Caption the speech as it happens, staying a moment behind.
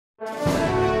There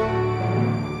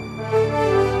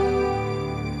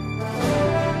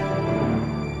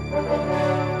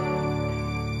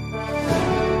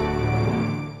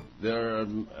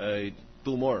are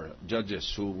two more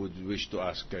judges who would wish to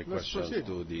ask a question proceed.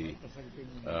 to the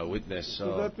witness.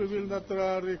 So that we will not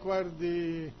require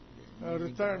the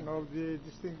return of the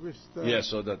distinguished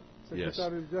yes, so that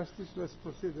Secretary of Justice. Let's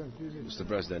proceed and finish. Mr.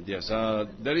 President, yes.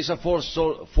 There is a fourth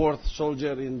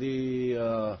soldier in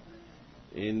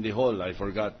the hall. I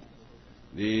forgot.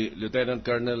 The Lieutenant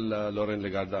Colonel Loren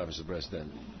Legarda, Mr.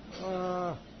 President,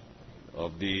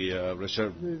 of the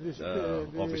Reserve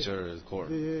Officer Corps.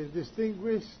 The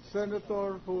distinguished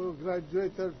senator who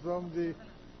graduated from the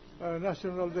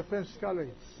National Defense College.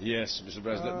 Yes, Mr.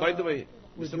 President. By the way,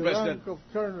 With Mr. the President. rank of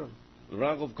colonel.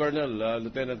 Rank of Colonel,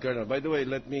 Lieutenant Colonel. By the way,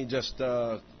 let me just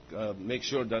make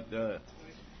sure that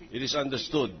it is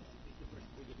understood.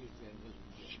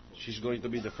 She's going to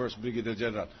be the first Brigadier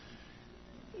General.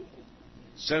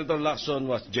 Senator Lacson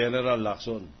was General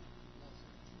Lacson.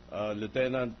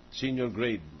 Lieutenant Senior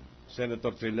Grade.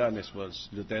 Senator Trillanes was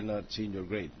Lieutenant Senior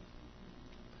Grade.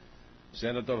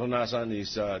 Senator Honasan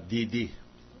is DD.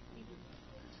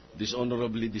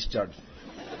 Dishonorably discharged.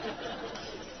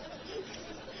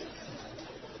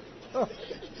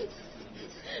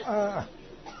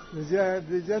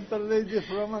 The gentle lady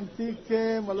from Antique,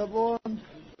 Malabon,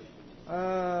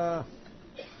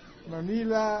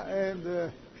 Manila, and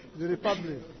the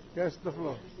Republic. Yes, the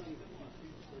floor.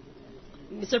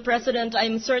 Mr. President,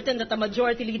 I'm certain that the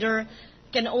majority leader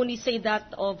can only say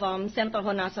that of Senator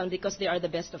Honasan because they are the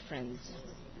best of friends.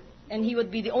 And he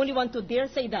would be the only one to dare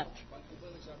say that.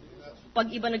 Pag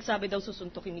iba nagsabi daw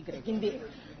susuntukin ni Greg. Hindi.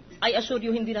 I assure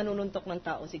you, hindi nanununtok ng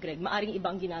tao si Greg. Maaring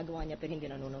ibang ginagawa niya, pero hindi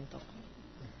nanununtok.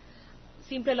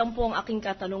 Simple lang po ang aking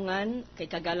katanungan kay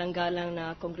kagalang-galang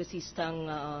na kongresistang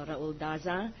Raul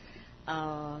Daza.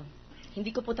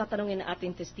 Hindi ko po tatanungin ang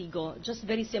ating testigo. Just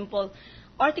very simple.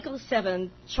 Article 7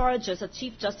 charges that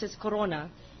Chief Justice Corona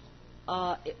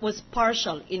it was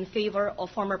partial in favor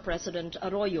of former President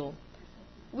Arroyo,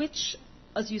 which,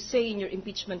 as you say in your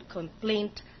impeachment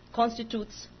complaint,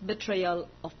 constitutes betrayal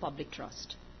of public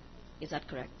trust. Is that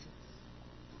correct?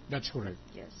 That's correct.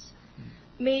 Yes.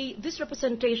 May this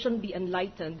representation be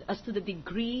enlightened as to the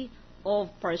degree of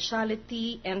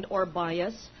partiality and or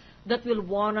bias that will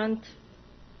warrant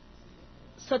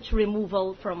such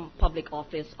removal from public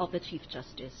office of the Chief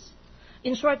Justice.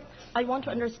 In short, I want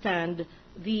to understand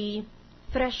the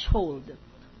threshold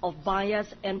of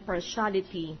bias and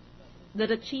partiality that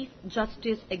the Chief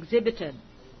Justice exhibited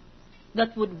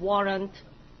that would warrant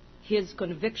his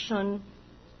conviction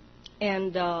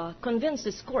and convince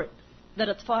this court that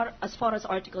as far as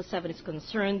Article 7 is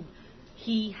concerned,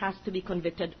 he has to be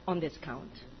convicted on this count.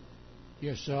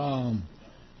 Yes,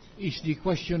 is the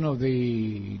question of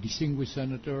the distinguished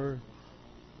senator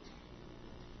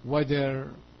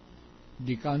whether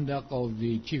the conduct of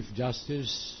the Chief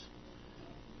Justice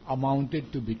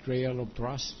amounted to betrayal of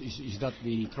trust? Is that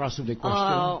the thrust of the question?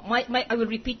 I will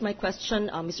repeat my question,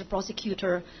 Mr.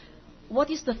 Prosecutor. What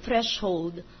is the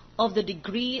threshold of the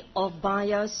degree of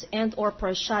bias and or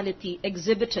partiality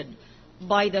exhibited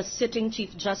by the sitting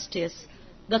Chief Justice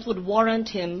that would warrant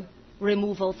him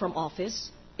removal from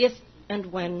office if and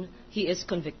when he is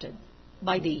convicted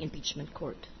by the impeachment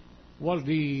court? Well,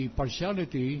 the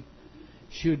partiality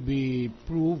should be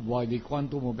proved by the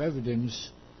quantum of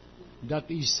evidence that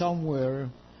is somewhere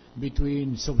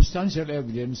between substantial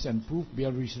evidence and proof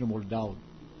beyond reasonable doubt.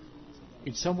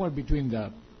 It's somewhere between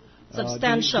that.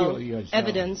 Substantial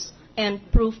evidence and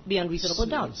proof beyond reasonable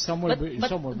doubt. Somewhere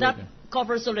but that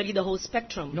covers already the whole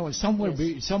spectrum. No, somewhere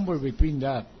between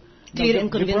that. Clear and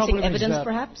convincing evidence,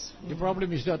 perhaps? The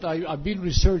problem is that I've been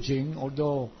researching,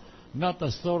 although not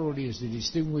as thoroughly as the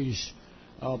distinguished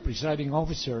presiding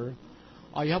officer.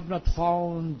 I have not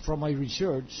found from my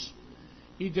research,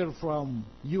 either from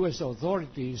U.S.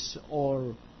 authorities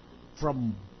or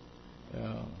from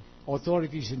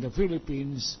authorities in the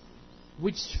Philippines,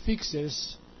 which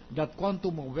fixes that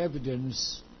quantum of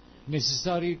evidence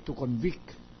necessary to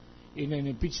convict in an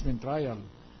impeachment trial.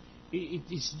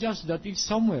 It's just that it's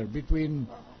somewhere between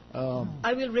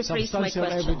I will rephrase my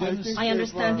question. I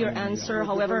understand your answer.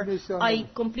 However, I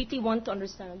completely want to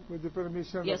understand. With the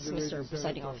permission yes, of the Mr.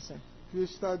 Presiding Officer. If you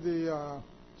study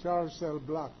Charles L.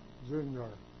 Black,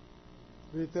 Jr.,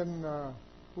 written,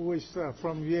 who is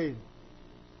from Yale,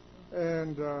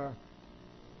 and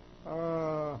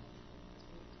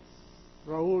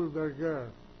Raul Berger,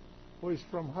 who is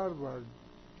from Harvard,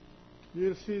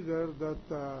 you'll see there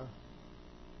that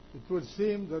it would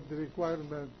seem that the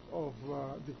requirement of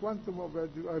the quantum of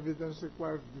evidence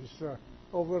required is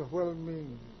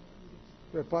overwhelming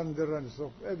preponderance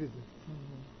of evidence.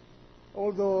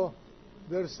 Although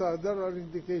there are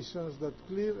indications that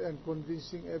clear and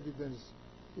convincing evidence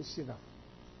is enough.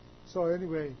 So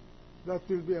anyway, that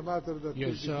will be a matter that will be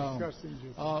discussed in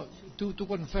due time. To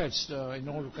confess, in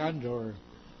all candor,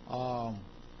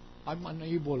 I'm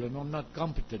unable and I'm not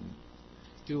competent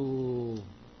to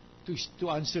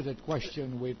answer that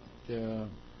question with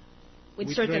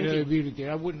certainty. credibility.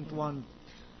 I wouldn't want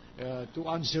to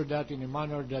answer that in a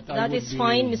manner that I would That is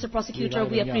fine, Mr. Prosecutor.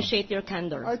 We appreciate your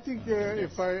candor. I think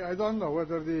if I don't know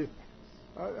whether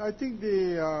I think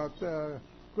the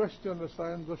question, as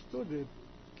I understood it,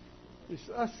 is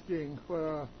asking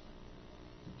for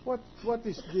what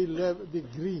is the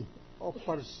degree of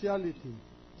partiality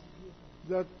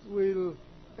that will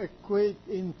equate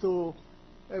into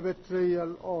a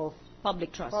betrayal of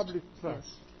Public trust. Yes.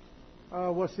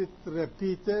 Was it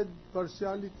repeated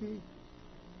partiality,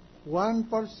 one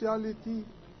partiality,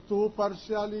 two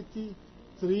partiality,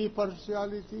 three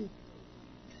partiality?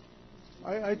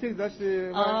 I think that's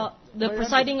the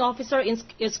presiding officer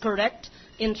is correct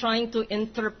in trying to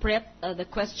interpret the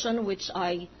question which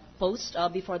I posed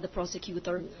before the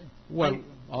prosecutor. Well,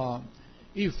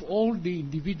 if all the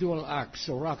individual acts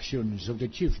or actions of the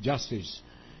Chief Justice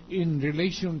in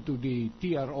relation to the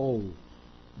TRO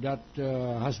that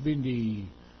has been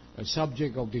the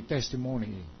subject of the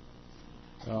testimony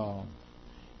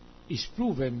is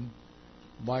proven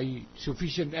by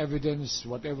sufficient evidence,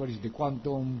 whatever is the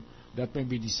quantum that may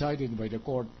be decided by the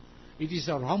court, it is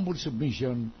our humble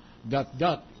submission that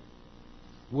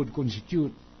would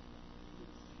constitute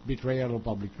betrayal of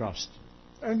public trust.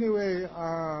 Anyway,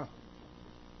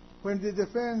 when the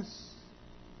defense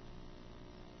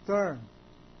turn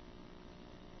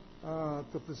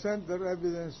to present their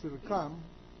evidence will come,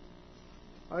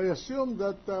 I assume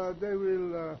that they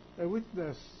will, a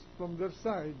witness from their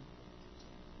side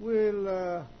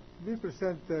will be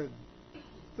presented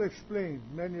to explain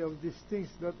many of these things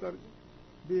that are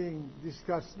being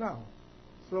discussed now.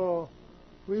 So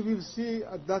we will see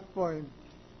at that point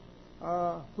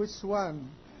which one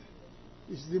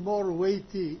is the more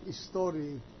weighty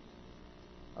story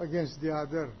against the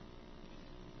other.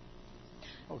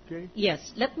 Okay?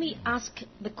 Yes. Let me ask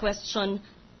the question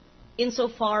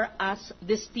insofar as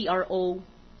this TRO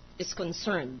is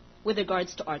concerned with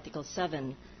regards to Article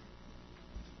 7.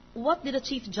 What did the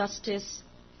Chief Justice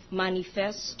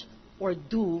manifest or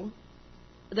do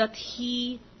that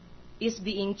he is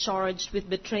being charged with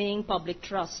betraying public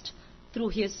trust through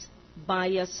his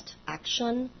biased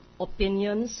action,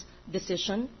 opinions,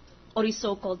 decision, or his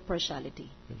so-called partiality?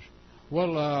 Yes.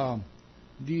 Well,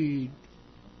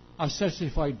 as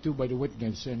testified to by the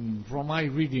witness and from my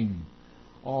reading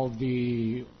of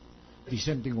the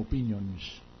dissenting opinions,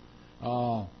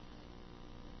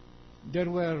 there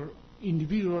were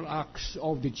individual acts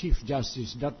of the Chief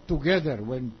Justice that together,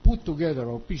 when put together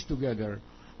or pieced together,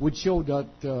 would show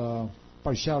that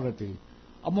partiality.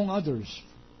 Among others,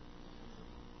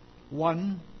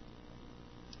 one,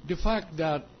 the fact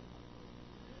that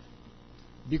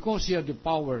because he had the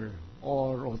power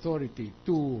or authority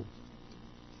to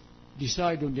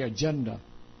decide on the agenda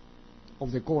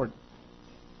of the court,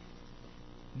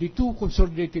 the two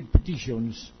consolidated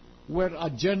petitions were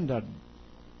agended,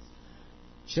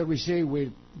 shall we say,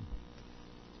 with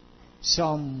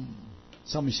some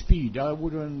speed. I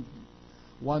wouldn't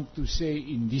want to say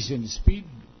indecent speed.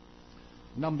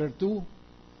 Number two,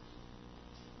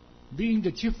 being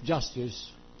the Chief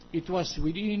Justice, it was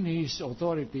within his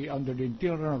authority under the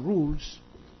internal rules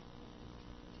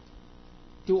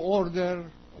to order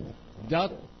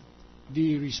that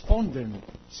the respondent,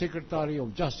 Secretary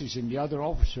of Justice, and the other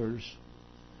officers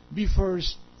be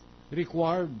first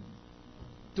required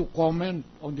to comment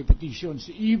on the petitions,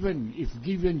 even if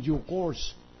given due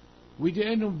course, with the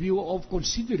end of view of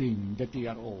considering the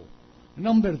TRO.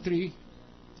 Number three,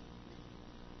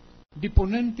 the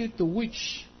ponente to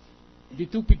which the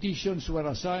two petitions were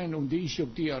assigned on the issue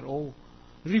of TRO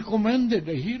recommended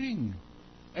a hearing,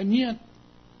 and yet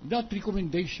that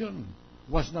recommendation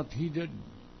was not heeded.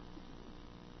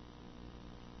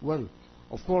 Well,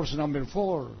 of course, number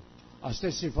four, as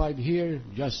testified here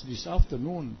just this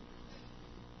afternoon,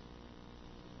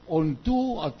 on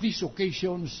two at least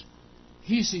occasions,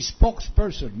 his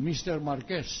spokesperson, Mr.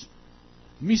 Marquez,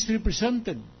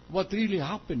 misrepresented what really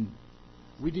happened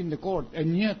within the court,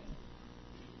 and yet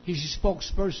his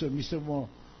spokesperson,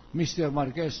 Mr.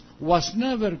 Marquez, was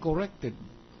never corrected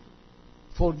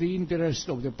for the interest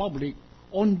of the public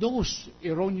on those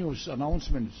erroneous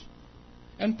announcements.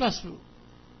 And plus,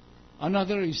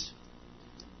 another is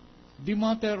the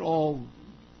matter of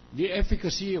the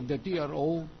efficacy of the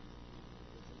TRO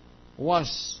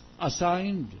was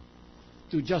assigned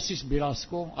to Justice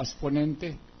Velasco as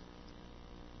ponente.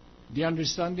 The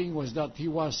understanding was that he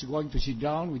was going to sit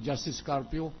down with Justice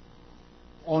Carpio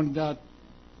on that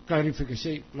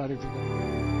clarification.